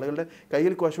പറയുന്നതല്ല, ആളുകളുടെ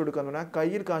കയ്യിൽ കാശ് കൊടുക്കുക എന്ന് പറഞ്ഞാൽ ആ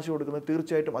കയ്യിൽ കാശ് കൊടുക്കുന്നത്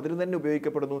തീർച്ചയായിട്ടും അതിൽ തന്നെ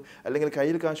ഉപയോഗിക്കപ്പെടുന്നു, അല്ലെങ്കിൽ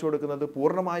കയ്യിൽ കാശ് കൊടുക്കുന്നത്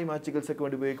പൂർണ്ണമായും ആ ചികിത്സയ്ക്ക്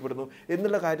വേണ്ടി ഉപയോഗിക്കപ്പെടുന്നു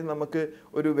എന്നുള്ള കാര്യം നമുക്ക്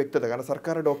ഒരു വ്യക്തത, കാരണം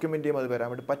സർക്കാർ ഡോക്യുമെൻ്റ് അത് വരാൻ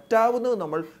വേണ്ടി പറ്റാവുന്നത്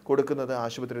നമ്മൾ കൊടുക്കുന്നത്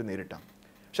ആശുപത്രിയിൽ നേരിട്ടാണ്.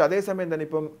 പക്ഷെ അതേസമയം തന്നെ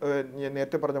ഇപ്പം ഞാൻ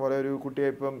നേരത്തെ പറഞ്ഞ പോലെ ഒരു കുട്ടിയെ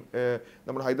ഇപ്പം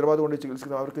നമ്മൾ ഹൈദരാബാദ് കൊണ്ട്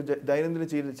ചികിത്സിക്കുന്ന അവർക്ക് ദൈനംദിന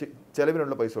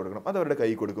ചിലവിനുള്ള പൈസ കൊടുക്കണം, അത് അവരുടെ കൈ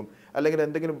കൊടുക്കും. അല്ലെങ്കിൽ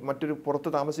എന്തെങ്കിലും മറ്റൊരു പുറത്ത്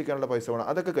താമസിക്കാനുള്ള പൈസ വേണം,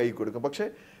 അതൊക്കെ കൈ കൊടുക്കും. പക്ഷേ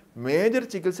മേജർ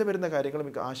ചികിത്സ വരുന്ന കാര്യങ്ങൾ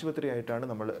ആശുപത്രിയായിട്ടാണ്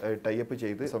നമ്മൾ ടൈപ്പ്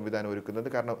ചെയ്ത് സംവിധാനം ഒരുക്കുന്നത്.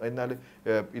 കാരണം എന്നാൽ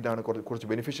ഇതാണ് കുറച്ച്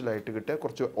ബെനിഫിഷ്യലായിട്ട് കിട്ടുക,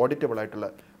 കുറച്ച് ഓഡിറ്റബിൾ ആയിട്ടുള്ള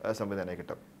സംവിധാനമായി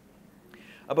കിട്ടും.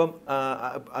 അപ്പം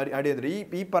അടിയന്തര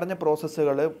ഈ പറഞ്ഞ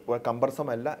പ്രോസസ്സുകൾ കമ്പർസം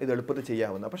അല്ല, ഇത് എളുപ്പത്തിൽ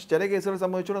ചെയ്യാവുന്ന. പക്ഷേ ചില കേസുകളെ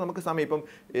സംബന്ധിച്ചോളം നമുക്ക് സമയം, ഇപ്പം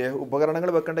ഉപകരണങ്ങൾ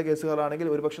വെക്കേണ്ട കേസുകളാണെങ്കിൽ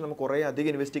ഒരുപക്ഷെ നമുക്ക് കുറേ അധികം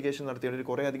ഇൻവെസ്റ്റിഗേഷൻ നടത്തിയിട്ട്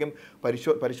കുറേ അധികം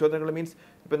പരിശോധനകൾ, മീൻസ്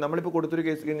ഇപ്പം നമ്മളിപ്പോൾ കൊടുത്തൊരു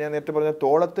കേസ് ഞാൻ നേരത്തെ പറഞ്ഞ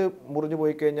തോളത്ത് മുറിഞ്ഞു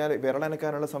പോയി കഴിഞ്ഞാൽ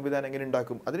വിരളനക്കാനുള്ള സംവിധാനം എങ്ങനെ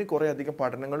ഉണ്ടാക്കും, അതിന് കുറേ അധികം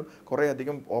പഠനങ്ങളും കുറേ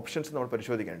അധികം ഓപ്ഷൻസ് നമ്മൾ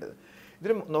പരിശോധിക്കേണ്ടത്.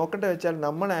 ഇതിന് നോക്കേണ്ടത് വെച്ചാൽ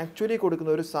നമ്മൾ ആക്ച്വലി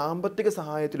കൊടുക്കുന്ന ഒരു സാമ്പത്തിക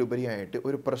സഹായത്തിലുപരിയായിട്ട്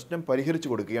ഒരു പ്രശ്നം പരിഹരിച്ചു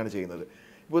കൊടുക്കുകയാണ് ചെയ്യുന്നത്.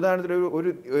 ഉദാഹരണത്തിന്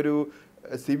ഒരു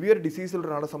സിവിയർ ഡിസീസുള്ള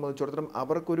ഒരാളെ സംബന്ധിച്ചിടത്തോളം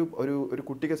ഒരു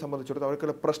കുട്ടിയെ സംബന്ധിച്ചിടത്തോളം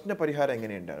അവർക്കുള്ള പ്രശ്ന പരിഹാരം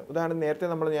എങ്ങനെയുണ്ടാണ്.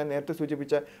 ഉദാഹരണം ഞാൻ നേരത്തെ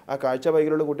സൂചിപ്പിച്ച ആ കാഴ്ച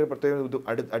വൈകല്യമുള്ള കുട്ടിയെ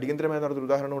പ്രത്യേകം അടിയന്തരമായി നടത്തുന്ന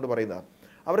ഉദാഹരണം കൊണ്ട് പറയുന്നത്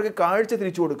അവർക്ക് കാഴ്ച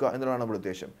തിരിച്ചു കൊടുക്കുക എന്നുള്ളതാണ് നമ്മുടെ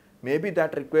ഉദ്ദേശം. May be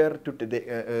that require to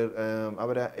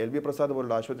അവരെ LV പ്രസാദ്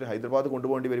പോലുള്ള ആശുപത്രി ഹൈദരാബാദ്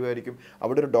കൊണ്ടുപോകേണ്ടി വരുമായിരിക്കും.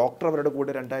 അവിടെ ഒരു ഡോക്ടർ അവരുടെ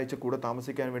കൂടെ 2 ആഴ്ച കൂടെ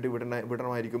താമസിക്കാൻ വേണ്ടി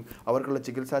വിടണമായിരിക്കും. അവർക്കുള്ള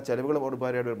ചികിത്സാ ചെലവുകൾ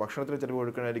ഒരുപാട്, ഭക്ഷണത്തിന് ചെലവ്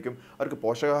കൊടുക്കണമായിരിക്കും, അവർക്ക്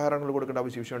പോഷകാഹാരങ്ങൾ കൊടുക്കേണ്ട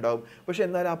ആവശ്യം ഉണ്ടാവും. പക്ഷേ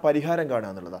എന്നാൽ ആ പരിഹാരം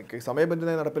കാണുക എന്നുള്ളതാണ്.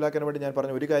 സമയബന്ധിതമായി നടപ്പിലാക്കാൻ വേണ്ടി ഞാൻ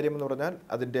പറഞ്ഞ ഒരു കാര്യം എന്ന് പറഞ്ഞാൽ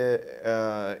അതിൻ്റെ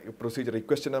പ്രൊസീജിയർ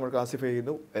റിക്വസ്റ്റ് നമ്മൾ ക്ലാസിഫൈ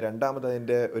ചെയ്യുന്നു. രണ്ടാമത്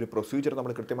അതിൻ്റെ ഒരു പ്രൊസീജിയർ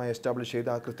നമ്മൾ കൃത്യമായി എസ്റ്റാബ്ലിഷ്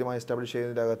ചെയ്ത് ആ കൃത്യമായി എസ്റ്റാബ്ലിഷ്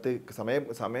ചെയ്യുന്നതിൻ്റെ അകത്ത്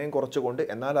സമയം കുറച്ചുകൊണ്ട്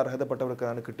എന്നാൽ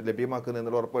അർഹതപ്പെട്ടവർക്കാണ് ലഭ്യമാക്കുന്നത്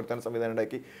എന്നുള്ള ഉറപ്പുവരുത്താൻ സംവിധാനം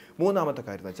ഉണ്ടാക്കി. മൂന്നാമത്തെ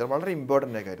കാര്യം എന്ന് വെച്ചാൽ വളരെ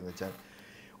ഇമ്പോർട്ടൻ്റ് ആയ കാര്യം എന്ന് വെച്ചാൽ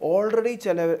ഓൾറെഡി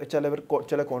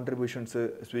ചില കോൺട്രിബ്യൂഷൻസ്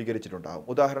സ്വീകരിച്ചിട്ടുണ്ടാകും.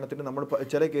 ഉദാഹരണത്തിന് നമ്മൾ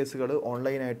ചില കേസുകൾ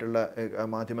ഓൺലൈനായിട്ടുള്ള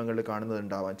മാധ്യമങ്ങളിൽ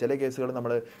കാണുന്നതുണ്ടാവാം, ചില കേസുകൾ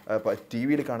നമ്മൾ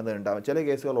TV-യിൽ കാണുന്നതുണ്ടാവാം, ചില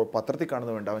കേസുകൾ പത്രത്തിൽ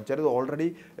കാണുന്നതുണ്ടാവാം, ചിലത് ഓൾറെഡി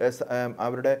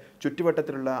അവരുടെ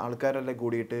ചുറ്റുവട്ടത്തിലുള്ള ആൾക്കാരെല്ലാം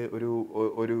കൂടിയിട്ട്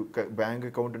ഒരു ബാങ്ക്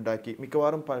അക്കൗണ്ട് ഉണ്ടാക്കി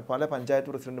മിക്കവാറും പല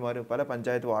പഞ്ചായത്ത് പ്രസിഡന്റുമാരും പല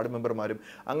പഞ്ചായത്ത് വാർഡ് മെമ്പർമാരും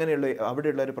അങ്ങനെയുള്ള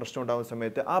അവിടെയുള്ള ഒരു പ്രശ്നം ഉണ്ടാകുന്ന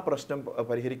സമയത്ത് ആ പ്രശ്നം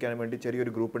പരിഹരിക്കാൻ വേണ്ടി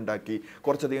ചെറിയൊരു ഗ്രൂപ്പ് ഉണ്ടാക്കി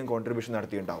കുറച്ചധികം കോൺട്രിബ്യൂഷൻ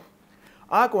നടത്തിയിട്ടുണ്ടാവും.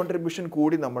 ആ കോൺട്രിബ്യൂഷൻ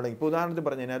കൂടി നമ്മൾ ഇപ്പോൾ ഉദാഹരണത്തിന്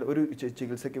പറഞ്ഞു കഴിഞ്ഞാൽ ഒരു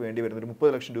ചികിത്സയ്ക്ക് വേണ്ടി വരുന്ന ഒരു 30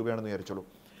 ലക്ഷം രൂപയാണെന്ന് വിചാരിച്ചോളൂ.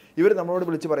 ഇവർ നമ്മളോട്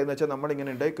വിളിച്ച് പറയുന്നത് വെച്ചാൽ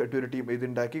നമ്മളിങ്ങനെ ഒരു ടീം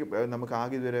ഇതുണ്ടാക്കി നമുക്ക്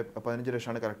ആകെ ഇതുവരെ 15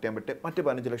 ലക്ഷമാണ് കളക്ട് ചെയ്യാൻ പറ്റുക, മറ്റ്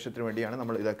 15 ലക്ഷത്തിന് വേണ്ടിയാണ്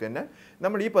നമ്മൾ ഇതൊക്കെ തന്നെ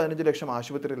നമ്മൾ ഈ 15 ലക്ഷം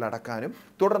ആശുപത്രിയിൽ അടക്കാനും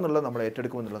തുടർന്നുള്ള നമ്മൾ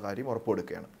ഏറ്റെടുക്കുമെന്നുള്ള കാര്യം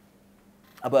ഉറപ്പുകൊടുക്കുകയാണ്.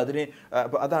 അപ്പോൾ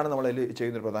അതാണ് നമ്മളതിൽ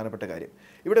ചെയ്യുന്നൊരു പ്രധാനപ്പെട്ട കാര്യം.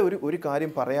 ഇവിടെ ഒരു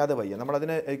കാര്യം പറയാതെ വയ്യ,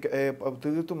 നമ്മളതിനെ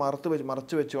തീർത്തും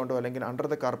മറച്ചു വെച്ചുകൊണ്ടോ അല്ലെങ്കിൽ അണ്ടർ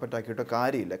ദ കാർപ്പറ്റ് ആക്കിയിട്ടോ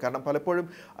കാര്യമില്ല. കാരണം പലപ്പോഴും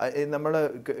നമ്മൾ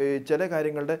ചില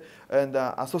കാര്യങ്ങളുടെ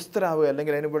അസ്വസ്ഥരാവുക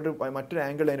അല്ലെങ്കിൽ അതിന് മറ്റൊരു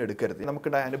ആംഗിൾ അതിന് എടുക്കരുത്.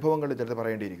 നമുക്കുണ്ടായ അനുഭവങ്ങൾ ചിലത്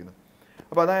പറയേണ്ടിയിരിക്കുന്നു.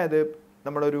 അപ്പോൾ അതായത്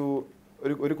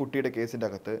ഒരു കുട്ടിയുടെ കേസിൻ്റെ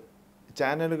അകത്ത്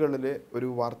ചാനലുകളിൽ ഒരു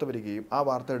വാർത്ത വരികയും ആ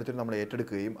വാർത്ത എടുത്തിട്ട് നമ്മൾ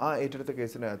ഏറ്റെടുക്കുകയും ആ ഏറ്റെടുത്ത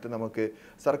കേസിനകത്ത് നമുക്ക്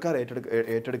സർക്കാർ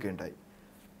ഏറ്റെടുക്കുകയുണ്ടായി.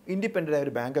 ഇൻഡിപെൻഡൻ്റ് ആയ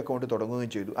ഒരു ബാങ്ക് അക്കൗണ്ട് തുടങ്ങുകയും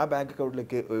ചെയ്തു. ആ ബാങ്ക്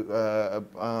അക്കൗണ്ടിലേക്ക്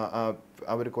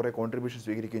അവർ കുറേ കോൺട്രിബ്യൂഷൻ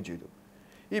സ്വീകരിക്കുകയും ചെയ്തു.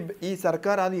 ഈ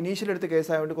സർക്കാർ അത് ഇനീഷ്യൽ എടുത്ത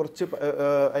കേസായതുകൊണ്ട് കുറച്ച്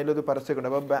അതിലൊരു പരസ്യമൊക്കെ ഉണ്ട്.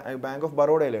 അപ്പോൾ ബാങ്ക് ഓഫ്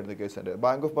ബറോഡയിലായിരുന്നു കേസുണ്ട്.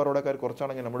 ബാങ്ക് ഓഫ് ബറോഡക്കാർ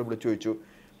കുറച്ചാണെങ്കിൽ നമ്മൾ വിളിച്ചു ചോദിച്ചു,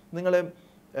 നിങ്ങൾ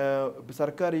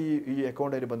സർക്കാർ ഈ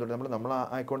അക്കൗണ്ടായിട്ട് ബന്ധമുണ്ട്, നമ്മൾ ആ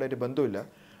അക്കൗണ്ടായിട്ട് ബന്ധമില്ല,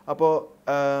 അപ്പോൾ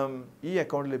ഈ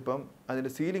അക്കൗണ്ടിൽ ഇപ്പം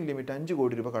അതിൻ്റെ സീലിംഗ് ലിമിറ്റ് 5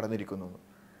 കോടി രൂപ കടന്നിരിക്കുന്നു.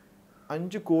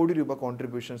 5 കോടി രൂപ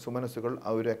കോൺട്രിബ്യൂഷൻ സുമനസ്സുകൾ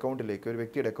ഒരു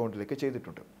വ്യക്തിയുടെ അക്കൗണ്ടിലേക്ക്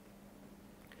ചെയ്തിട്ടുണ്ട്.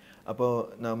 അപ്പോൾ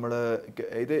നമ്മൾ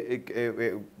ഇത്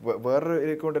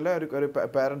വേറൊരു അക്കൗണ്ടല്ല, ഒരു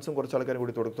പാരൻസും കുറച്ച് ആൾക്കാരും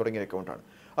കൂടി തുടങ്ങിയ അക്കൗണ്ടാണ്.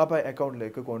 അപ്പോൾ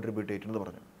അക്കൗണ്ടിലേക്ക് കോൺട്രിബ്യൂട്ട് ചെയ്തിട്ടുണ്ടെന്ന്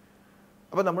പറഞ്ഞു.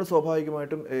 അപ്പോൾ നമ്മൾ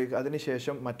സ്വാഭാവികമായിട്ടും അതിന്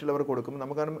ശേഷം മറ്റുള്ളവർ കൊടുക്കുമ്പോൾ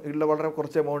നമുക്കാണ് ഉള്ള വളരെ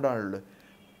കുറച്ച് എമൗണ്ട് ആണുള്ളത്.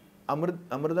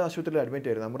 അമൃത ആശുപത്രിയിൽ അഡ്മിറ്റ്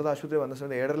ആയിരുന്നു. അമൃത ആശുപത്രി വന്ന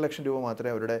സമയത്ത് 7.5 ലക്ഷം രൂപ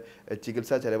മാത്രമേ അവരുടെ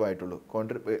ചികിത്സാ ചിലവായിട്ടുള്ളൂ.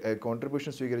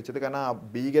 കോൺട്രിബ്യൂഷൻ സ്വീകരിച്ചത് കാരണം ആ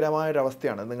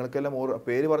ഭീകരമായൊരവസ്ഥയാണ്. നിങ്ങൾക്കെല്ലാം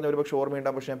പേര് പറഞ്ഞ ഒരുപക്ഷെ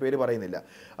ഓർമ്മയുണ്ടാകും, പക്ഷേ ഞാൻ പേര് പറയുന്നില്ല.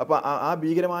 അപ്പോൾ ആ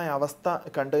ഭീകരമായ അവസ്ഥ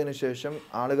കണ്ടതിന് ശേഷം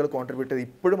ആളുകൾ കോൺട്രിബ്യൂട്ട് ചെയ്ത്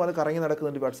ഇപ്പോഴും അത് കറങ്ങി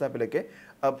നടക്കുന്നുണ്ട്. വാട്സാപ്പിലൊക്കെ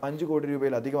 5 കോടി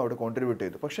രൂപയിലധികം അവിടെ കോൺട്രിബ്യൂട്ട്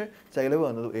ചെയ്തു. പക്ഷേ ചിലവ്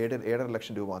വന്നത് 7.5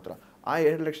 ലക്ഷം രൂപ മാത്രം. ആ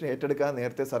 7 ലക്ഷം ഏറ്റെടുക്കാൻ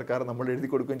നേരത്തെ സർക്കാർ നമ്മൾ എഴുതി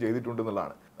കൊടുക്കുകയും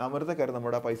ചെയ്തിട്ടുണ്ടെന്നുള്ളതാണ്. അമൃതക്കാർ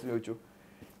നമ്മുടെ ആ പൈസ ചോദിച്ചു.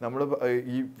 നമ്മൾ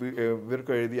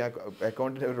ഇവർക്ക് എഴുതി ആ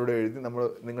അക്കൗണ്ടിനവരോട് എഴുതി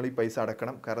നിങ്ങൾ ഈ പൈസ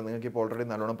അടക്കണം, കാരണം നിങ്ങൾക്ക് ഇപ്പോൾ ഓൾറെഡി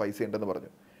നല്ലോണം പൈസ ഉണ്ടെന്ന്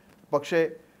പറഞ്ഞു. പക്ഷേ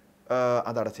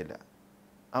അതടച്ചില്ല.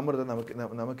 അമൃത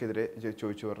നമുക്കെതിരെ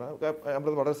ചോദിച്ചു പറഞ്ഞാൽ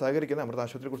അമൃത വളരെ സഹകരിക്കുന്നത്. അമൃത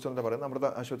ആശുപത്രിയെ കുറിച്ച് എന്താ പറയുന്നത്? അമൃത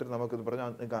ആശുപത്രി നമുക്ക്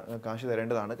പറഞ്ഞു കാശ്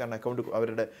തരേണ്ടതാണ്, കാരണം അക്കൗണ്ട്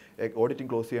അവരുടെ ഓഡിറ്റിംഗ്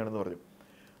ക്ലോസ് ചെയ്യണമെന്ന് പറഞ്ഞു.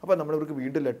 അപ്പോൾ നമ്മളിവർക്ക്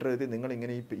വീണ്ടും ലെറ്റർ എഴുതി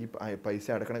നിങ്ങളിങ്ങനെ ഈ പൈസ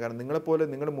അടക്കണം, കാരണം നിങ്ങളെപ്പോലെ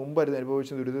നിങ്ങൾ മുമ്പ്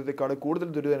അനുഭവിച്ച ദുരിതത്തെക്കാൾ കൂടുതൽ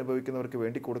ദുരിതം അനുഭവിക്കുന്നവർക്ക്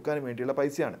വേണ്ടി കൊടുക്കാൻ വേണ്ടിയുള്ള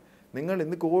പൈസയാണ്. നിങ്ങൾ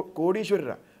ഇന്ന്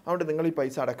കോടീശ്വരരാണ്, അതുകൊണ്ട് നിങ്ങൾ ഈ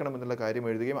പൈസ അടക്കണം എന്നുള്ള കാര്യം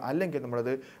എഴുതുകയും അല്ലെങ്കിൽ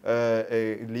നമ്മളത്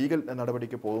ലീഗൽ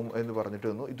നടപടിക്ക് പോകും എന്ന് പറഞ്ഞിട്ട്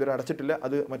വന്നു. ഇതുവരെ അടച്ചിട്ടില്ല,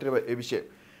 അത് മറ്റൊരു വിഷയം.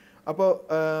 അപ്പോൾ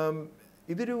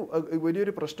ഇതൊരു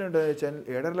വലിയൊരു പ്രശ്നം എന്താണെന്ന് വെച്ചാൽ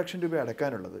 7.5 ലക്ഷം രൂപ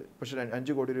അടക്കാനുള്ളത്, പക്ഷേ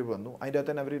 5 കോടി രൂപ വന്നു. അതിൻ്റെ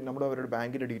അകത്ത് തന്നെ അവരുടെ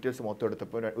ബാങ്കിൻ്റെ ഡീറ്റെയിൽസ് മൊത്തം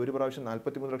എടുത്തപ്പോൾ ഒരു പ്രാവശ്യം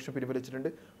 43 ലക്ഷം പിൻവലിച്ചിട്ടുണ്ട്,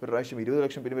 ഒരു പ്രാവശ്യം 20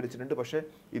 ലക്ഷം പിൻവലിച്ചിട്ടുണ്ട്. പക്ഷേ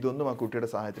ഇതൊന്നും ആ കുട്ടിയുടെ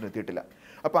സഹായത്തിന് എത്തിയിട്ടില്ല.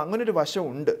 അപ്പോൾ അങ്ങനെ ഒരു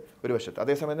വശമുണ്ട് ഒരു വശത്ത്.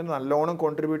 അതേസമയം തന്നെ നല്ലോണം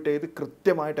കോൺട്രിബ്യൂട്ട് ചെയ്ത്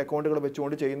കൃത്യമായിട്ട് അക്കൗണ്ടുകൾ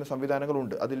വെച്ചുകൊണ്ട് ചെയ്യുന്ന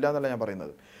സംവിധാനങ്ങളുണ്ട്, അതില്ല എന്നല്ല ഞാൻ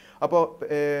പറയുന്നത്. അപ്പോൾ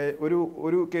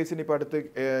ഒരു കേസിന് ഇപ്പോൾ അടുത്ത്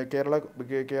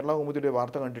കേരള കൗമുദിയുടെ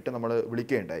വാർത്ത കണ്ടിട്ട് നമ്മൾ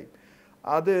വിളിക്കുകയുണ്ടായി.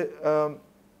 അത്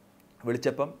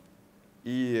വിളിച്ചപ്പം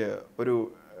ഈ ഒരു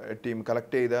ടീം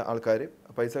കളക്ട് ചെയ്ത ആൾക്കാർ,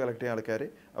 പൈസ കളക്ട് ചെയ്ത ആൾക്കാർ,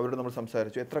 അവരോട് നമ്മൾ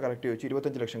സംസാരിച്ചു. എത്ര കളക്ട് ചോദിച്ചു?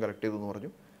 25 ലക്ഷം കളക്ട് ചെയ്തു എന്ന് പറഞ്ഞു.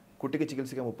 കുട്ടിക്ക്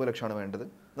ചികിത്സിക്കാൻ 30 ലക്ഷമാണ് വേണ്ടത്.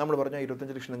 നമ്മൾ പറഞ്ഞു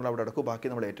 25 ലക്ഷം നിങ്ങൾ അവിടെ അടക്കും,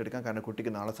 ബാക്കി നമ്മൾ ഏറ്റെടുക്കാം, കാരണം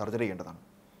കുട്ടിക്ക് നാളെ സർജറി ചെയ്യേണ്ടതാണ്.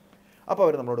 അപ്പോൾ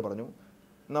അവർ നമ്മളോട് പറഞ്ഞു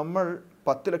നമ്മൾ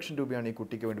 10 ലക്ഷം രൂപയാണ് ഈ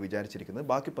കുട്ടിക്ക് വേണ്ടി വിചാരിച്ചിരിക്കുന്നത്,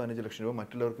 ബാക്കി 15 ലക്ഷം രൂപ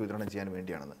മറ്റുള്ളവർക്ക് വിതരണം ചെയ്യാൻ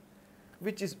വേണ്ടിയാണെന്ന്.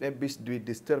 Which is A bit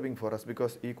disturbing for us,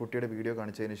 because ഈ കുട്ടിയുടെ വീഡിയോ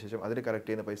കാണിച്ചതിന് ശേഷം അതിൽ കളക്ട്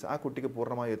ചെയ്യുന്ന പൈസ ആ കുട്ടിക്ക്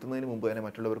പൂർണ്ണമായി എത്തുന്നതിന് മുമ്പ് തന്നെ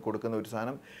മറ്റുള്ളവർ കൊടുക്കുന്ന ഒരു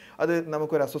സാധനം, അത്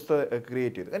നമുക്കൊരു അസ്വസ്ഥത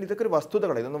ക്രിയേറ്റ് ചെയ്തു. കാരണം ഇതൊക്കെ ഒരു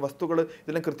വസ്തുതകളാണ്,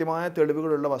 ഇതെല്ലാം കൃത്യമായ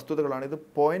തെളിവുകളുള്ള വസ്തുതകളാണ്. ഇത്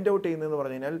പോയിന്റ് ഔട്ട് ചെയ്യുന്നതെന്ന്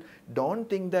പറഞ്ഞു കഴിഞ്ഞാൽ don't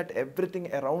think that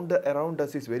everything around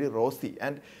us is very Rossi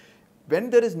and when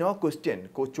there is no question,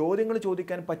 ചോദ്യങ്ങൾ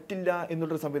ചോദിക്കാൻ പറ്റില്ല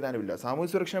എന്നുള്ളൊരു സംവിധാനമില്ല. സാമൂഹ്യ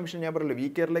സുരക്ഷാ മിഷൻ ഞാൻ പറയില്ല, വി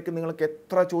കേരളയ്ക്ക് നിങ്ങൾക്ക്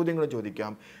എത്ര ചോദ്യങ്ങൾ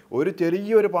ചോദിക്കാം. ഒരു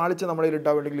ചെറിയൊരു പാളിച്ച നമ്മുടെ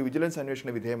ഉണ്ടാവുകയാണെങ്കിൽ വിജിലൻസ്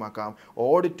അന്വേഷണ വിധേയമാക്കാം.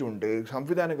 ഓഡിറ്റ് ഉണ്ട്,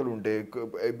 സംവിധാനങ്ങളുണ്ട്,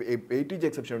 ATG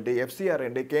എക്സെപ്ഷൻ ഉണ്ട്, FCR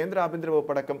ഉണ്ട്, കേന്ദ്ര ആഭ്യന്തര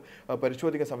വകുപ്പ് അടക്കം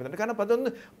പരിശോധിക്കുന്ന സംവിധാനം. കാരണം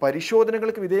അതൊന്ന്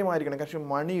പരിശോധനകൾക്ക് വിധേയമായിരിക്കണം. കാരണം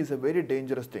money is A very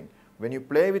dangerous thing. When you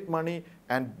play with money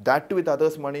and that too with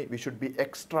others' money, we should be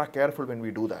extra careful when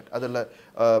we do that. അതുള്ള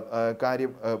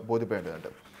കാര്യം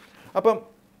ബോധ്യപ്പെടേണ്ടതുണ്ട്. അപ്പം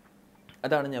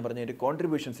അതാണ് ഞാൻ പറഞ്ഞ ഒരു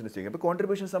കോൺട്രിബ്യൂഷൻസിൻ്റെ ചെയ്യും. അപ്പോൾ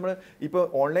കോൺട്രിബ്യൂഷൻസ് നമ്മൾ ഇപ്പോൾ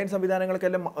ഓൺലൈൻ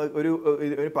സംവിധാനങ്ങൾക്കെല്ലാം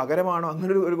ഒരു പകരമാണോ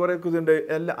അങ്ങനെ ഒരു കുറേ ഇതുണ്ട്?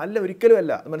 അല്ല, ഒരിക്കലും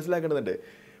അല്ല, മനസ്സിലാക്കേണ്ടതുണ്ട്.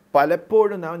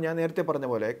 പലപ്പോഴും ഞാൻ നേരത്തെ പറഞ്ഞ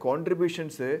പോലെ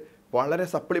കോൺട്രിബ്യൂഷൻസ് വളരെ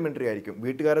സപ്ലിമെൻ്ററി ആയിരിക്കും.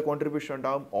 വീട്ടുകാരുടെ കോൺട്രിബ്യൂഷൻ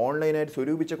ഉണ്ടാവും, ഓൺലൈനായിട്ട്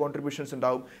സ്വരൂപിച്ച കോൺട്രിബ്യൂഷൻസ്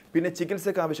ഉണ്ടാവും, പിന്നെ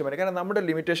ചികിത്സയ്ക്ക് ആവശ്യമാണ്. കാരണം നമ്മുടെ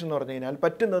ലിമിറ്റേഷൻ എന്ന് പറഞ്ഞു കഴിഞ്ഞാൽ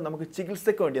പറ്റുന്നത് നമുക്ക്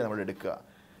ചികിത്സയ്ക്ക് വേണ്ടിയാണ് നമ്മൾ എടുക്കുക.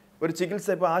 ഒരു ചികിത്സ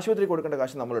ഇപ്പോൾ ആശുപത്രി കൊടുക്കേണ്ട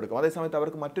കാശ് നമ്മളെടുക്കും, അതേസമയത്ത്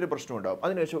അവർക്ക് മറ്റൊരു പ്രശ്നം ഉണ്ടാവും,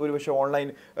 അതിനുശേഷം ഒരു പക്ഷേ ഓൺലൈൻ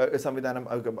സംവിധാനം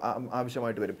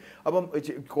ആവശ്യമായിട്ട് വരും. അപ്പം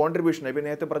കോൺട്രിബ്യൂഷൻ ഇപ്പോൾ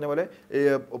നേരത്തെ പറഞ്ഞ പോലെ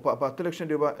 10 ലക്ഷം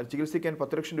രൂപ ചികിത്സിക്കാൻ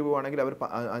 10 ലക്ഷം രൂപ ആണെങ്കിൽ അവർ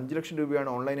 5 ലക്ഷം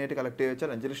രൂപയാണ് ഓൺലൈനായിട്ട് കളക്ട് ചെയ്ത്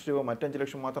വെച്ചാൽ 5 ലക്ഷം രൂപ മറ്റ് 5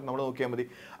 ലക്ഷം മാത്രം നമ്മൾ നോക്കിയാൽ മതി.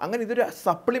 അങ്ങനെ ഇതൊരു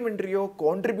സപ്ലിമെൻ്ററിയോ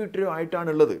കോൺട്രിബ്യൂട്ടറിയോ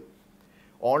ആയിട്ടാണുള്ളത്.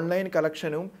 ഓൺലൈൻ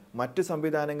കളക്ഷനും മറ്റ്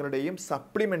സംവിധാനങ്ങളുടെയും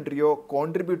സപ്ലിമെൻ്ററിയോ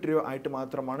കോൺട്രിബ്യൂട്ടറിയോ ആയിട്ട്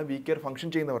മാത്രമാണ് വി കെയർ ഫംഗ്ഷൻ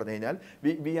ചെയ്യുന്നത് പറഞ്ഞു കഴിഞ്ഞാൽ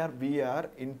V are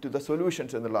in to the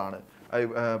solutions എന്നുള്ളതാണ്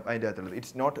അതിൻ്റെ അകത്തുള്ളത്.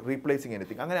 It's not replacing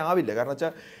anything. അങ്ങനെ ആവില്ല, കാരണം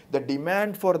വെച്ചാൽ the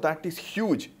demand for that is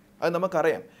huge, അത്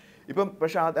നമുക്കറിയാം. ഇപ്പം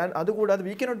പക്ഷേ അതുകൂടാതെ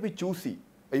വി കനോട്ട് ബി ചൂസി.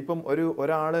 ഇപ്പം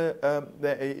ഒരാൾ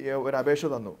ഒരു അപേക്ഷ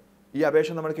തന്നു, ഈ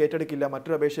അപേക്ഷ നമ്മൾ ഏറ്റെടുക്കില്ല,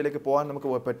 മറ്റൊരു അപേക്ഷയിലേക്ക് പോകാൻ നമുക്ക്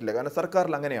പറ്റില്ല, കാരണം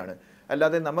സർക്കാരിൽ അങ്ങനെയാണ്.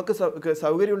 അല്ലാതെ നമുക്ക്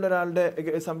സൗകര്യമുള്ള ഒരാളുടെ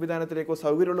സംവിധാനത്തിലേക്കോ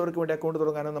സൗകര്യമുള്ളവർക്ക് വേണ്ടി അക്കൗണ്ട്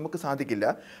തുടങ്ങാനോ നമുക്ക് സാധിക്കില്ല.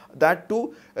 ദാറ്റ് ടു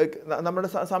നമ്മുടെ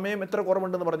സമയം എത്ര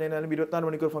കുറവുണ്ടെന്ന് പറഞ്ഞു കഴിഞ്ഞാലും 24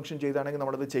 മണിക്കൂർ ഫംഗ്ഷൻ ചെയ്താണെങ്കിൽ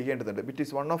നമ്മളത് ചെയ്യേണ്ടതുണ്ട്. It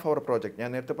is one of our project. ഞാൻ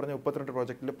നേരത്തെ പറഞ്ഞ 32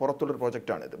 പ്രോജക്റ്റിൽ പുറത്തുള്ളൊരു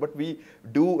പ്രോജക്റ്റാണ് ഇത്. But we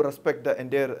do respect the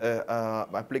entire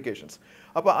applications.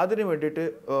 അപ്പോൾ അതിന് വേണ്ടിയിട്ട്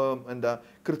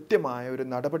കൃത്യമായ ഒരു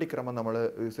നടപടിക്രമം നമ്മൾ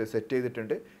സെറ്റ്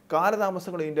ചെയ്തിട്ടുണ്ട്.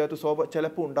 കാലതാമസങ്ങൾ ഇതിൻ്റെ അകത്ത്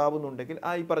ചിലപ്പോൾ ഉണ്ടാവുന്നുണ്ടെങ്കിൽ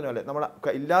ഈ പറഞ്ഞ പോലെ നമ്മൾ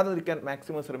ഇല്ലാതിരിക്കാൻ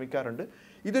മാക്സിമം ശ്രമിക്കാറുണ്ട്.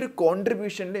 ഇതൊരു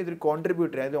കോൺട്രിബ്യൂഷനിൽ ഇതൊരു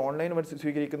കോൺട്രിബ്യൂട്ടർ, അതായത് ഓൺലൈൻ വഴി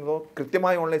സ്വീകരിക്കുന്നതോ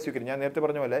കൃത്യമായി ഓൺലൈൻ സ്വീകരിക്കും. ഞാൻ നേരത്തെ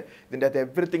പറഞ്ഞ പോലെ ഇതിൻ്റെ അകത്ത്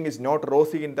everything is not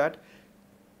Rossi in that.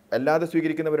 അല്ലാതെ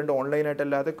സ്വീകരിക്കുന്നവരുണ്ട്, ഓൺലൈനായിട്ട്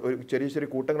അല്ലാതെ ചെറിയ ചെറിയ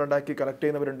കൂട്ടങ്ങളുണ്ടാക്കി കളക്ട്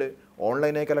ചെയ്യുന്നവരുണ്ട്,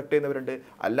 ഓൺലൈനായി കളക്ട് ചെയ്യുന്നവരുണ്ട്,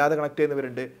 അല്ലാതെ കണക്ട്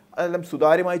ചെയ്യുന്നവരുണ്ട്, അതെല്ലാം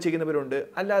സുതാര്യമായി ചെയ്യുന്നവരുണ്ട്,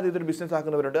 അല്ലാതെ ഇതൊരു ബിസിനസ്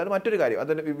ആക്കുന്നവരുണ്ട്. അത് മറ്റൊരു കാര്യം,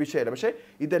 അതിൻ്റെ വിഷയമല്ല. പക്ഷേ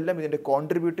ഇതെല്ലാം ഇതിൻ്റെ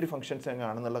കോൺട്രിബ്യൂട്ടറി ഫംഗ്ഷൻസ്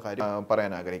ആണെന്നുള്ള കാര്യം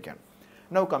പറയാൻ ആഗ്രഹിക്കുകയാണ്.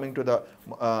 Now coming to the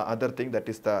other thing, that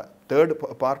is the third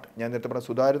part. ഞാൻ നേരത്തെ പറഞ്ഞ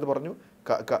സുതാര്യത പറഞ്ഞു,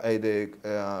 ഇത്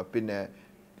പിന്നെ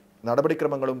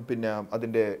നടപടിക്രമങ്ങളും പിന്നെ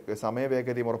അതിൻ്റെ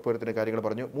സമയവേഗതയും ഉറപ്പുവരുത്തുന്ന കാര്യങ്ങൾ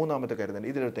പറഞ്ഞു. മൂന്നാമത്തെ കാര്യം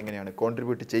തന്നെ ഇതിനകത്ത് എങ്ങനെയാണ്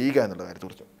കോൺട്രിബ്യൂട്ട് ചെയ്യുക എന്നുള്ള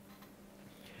കാര്യത്തെക്കുറിച്ച്.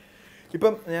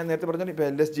 ഇപ്പം ഞാൻ നേരത്തെ പറഞ്ഞു, ഇപ്പോൾ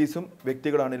LSGs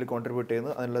വ്യക്തികളാണ് ഇതിൽ കോൺട്രിബ്യൂട്ട്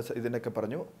ചെയ്യുന്നത്, അതിനുള്ള ഇതിനൊക്കെ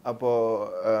പറഞ്ഞു. അപ്പോൾ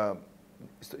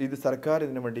ഇത് സർക്കാർ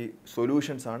ഇതിനു വേണ്ടി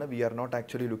സൊല്യൂഷൻസ് ആണ്. V are not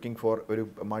actually looking for ഒരു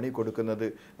മണി കൊടുക്കുന്നത്.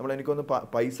 എനിക്കൊന്ന്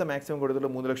പൈസ മാക്സിമം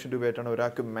കൊടുത്തിട്ടുള്ള 3 ലക്ഷം രൂപയായിട്ടാണ്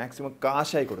ഒരാൾക്ക് മാക്സിമം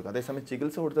കാശായി കൊടുക്കുക. അതേസമയം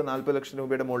ചികിത്സ കൊടുത്ത 40 ലക്ഷം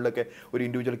രൂപയുടെ മുകളിലൊക്കെ ഒരു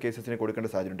ഇൻഡിവിജ്വൽ കേസസിന്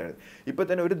കൊടുക്കേണ്ട സാഹചര്യം ഉണ്ടായിരുന്നു. ഇപ്പോൾ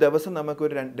തന്നെ ഒരു ദിവസം നമുക്ക്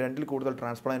ഒരു 2-ൽ കൂടുതൽ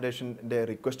ട്രാൻസ്പ്ലാന്റേഷൻ്റെ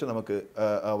റിക്വസ്റ്റ് നമുക്ക്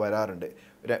വരാറുണ്ട്.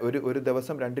 ഒരു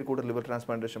ദിവസം 2-ൽ കൂടുതൽ ലിവർ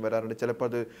ട്രാൻസ്പ്ലാന്റേഷൻ വരാറുണ്ട്. ചിലപ്പോൾ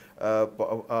അത്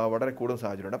വളരെ കൂടുതൽ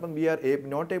സാഹചര്യമുണ്ട്. അപ്പം V are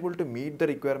not able to meet the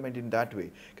requirement in that way.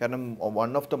 കാരണം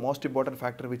one of the most important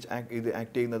factor which ഇത് ആക്ട്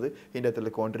ചെയ്യുന്നത് ഇതിൻ്റെ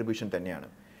അകത്തുള്ള കോൺട്രിബ്യൂഷൻ തന്നെയാണ്.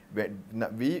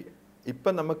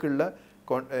 ഇപ്പം നമുക്കുള്ള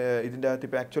ഇതിൻ്റെ അകത്ത്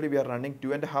ഇപ്പോൾ actually we are running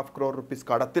 2.5 crore rupees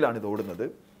കടത്തിലാണ് ഇത് ഓടുന്നത്.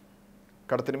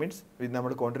 കടത്തിന് മീൻസ്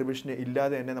നമ്മൾ കോൺട്രിബ്യൂഷൻ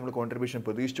ഇല്ലാതെ തന്നെ നമ്മൾ കോൺട്രിബ്യൂഷൻ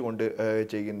പ്രതീക്ഷിച്ചുകൊണ്ട്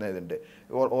ചെയ്യുന്നതുണ്ട്.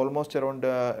 ഓൾമോസ്റ്റ് അറൗണ്ട്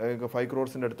 5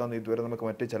 crores അടുത്താണ് ഇതുവരെ നമുക്ക്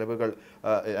മറ്റ് ചിലവുകൾ,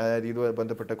 അതായത് ഇതുമായി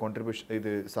ബന്ധപ്പെട്ട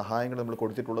സഹായങ്ങൾ നമ്മൾ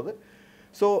കൊടുത്തിട്ടുള്ളത്.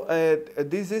 So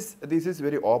this is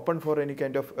very open for any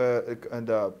kind of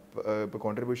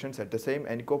contributions. At the same,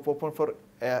 and open for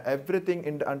everything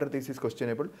under this is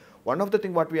questionable. One of the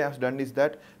thing what we have done is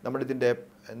that നമ്മൾ ഇതിൻ്റെ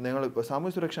നിങ്ങൾ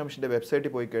സാമൂഹ്യ സുരക്ഷാ മിഷൻ്റെ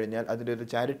വെബ്സൈറ്റിൽ പോയി കഴിഞ്ഞാൽ അതിൻ്റെ ഒരു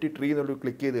ചാരിറ്റി ട്രീ എന്നുള്ള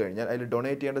ക്ലിക്ക് ചെയ്ത് കഴിഞ്ഞാൽ അതിൽ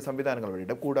ഡൊണേറ്റ് ചെയ്യേണ്ട സംവിധാനങ്ങൾ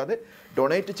വഴിയുണ്ട്. കൂടാതെ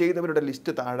ഡൊണേറ്റ് ചെയ്തവരുടെ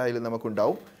ലിസ്റ്റ് താഴെ അതിൽ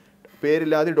നമുക്കുണ്ടാവും.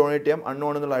 പേരില്ലാതെ ഡൊണേറ്റ് ചെയ്യാം,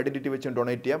 അൺനോൺ എന്നുള്ള ഐഡൻറ്റിറ്റി വെച്ച്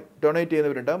ഡൊണേറ്റ് ചെയ്യാം. ഡൊണേറ്റ്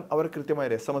ചെയ്യുന്നവരുണ്ടാകും, അവർ കൃത്യമായ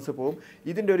SMS പോകും.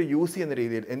 ഇതിൻ്റെ ഒരു യൂസ് ചെയ്യുന്ന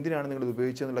രീതിയിൽ എന്തിനാണ് നിങ്ങൾ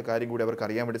ഉപയോഗിച്ചതെന്നുള്ള കാര്യം കൂടി അവർക്ക്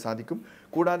അറിയാൻ വേണ്ടി സാധിക്കും.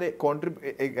 കൂടാതെ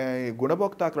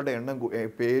ഗുണഭോക്താക്കളുടെ എണ്ണം,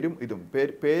 പേരും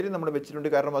പേര് നമ്മൾ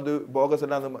വെച്ചിട്ടുണ്ട്, കാരണം അത് ബോഗസ്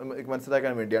അല്ലാന്ന്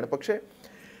മനസ്സിലാക്കാൻ വേണ്ടിയാണ്. പക്ഷേ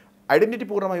ഐഡൻറ്റിറ്റി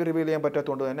പൂർണ്ണമായി റിവീൽ ചെയ്യാൻ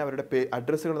പറ്റാത്തതുകൊണ്ട് തന്നെ അവരുടെ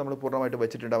അഡ്രസ്സുകൾ നമ്മൾ പൂർണ്ണമായിട്ട്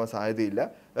വെച്ചിട്ടുണ്ടാവാൻ സാധ്യതയില്ല.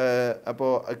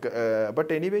 അപ്പോൾ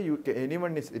but anyway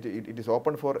anyone it is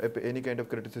open for any kind of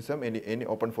criticism, any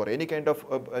open for any kind of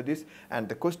this, and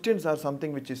the questions are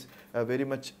something which is very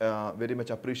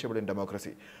much appreciable in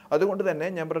democracy. അതുകൊണ്ട് തന്നെ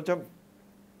ഞാൻ പറഞ്ഞ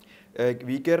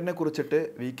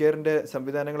വീക്കെയറിൻ്റെ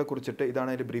സംവിധാനങ്ങളെ കുറിച്ചിട്ട്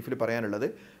ഇതാണ് അതിൽ ബ്രീഫിൽ പറയാനുള്ളത്.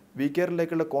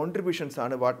 വീക്കെയറിലേക്കുള്ള കോൺട്രിബ്യൂഷൻസ്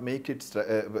ആണ് what make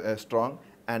it strong.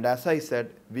 And as I said,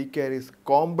 VCare is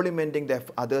complementing the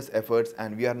others' efforts, and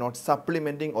we are not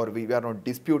supplementing or we are not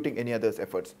disputing any others'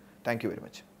 efforts. Thank you very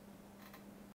much.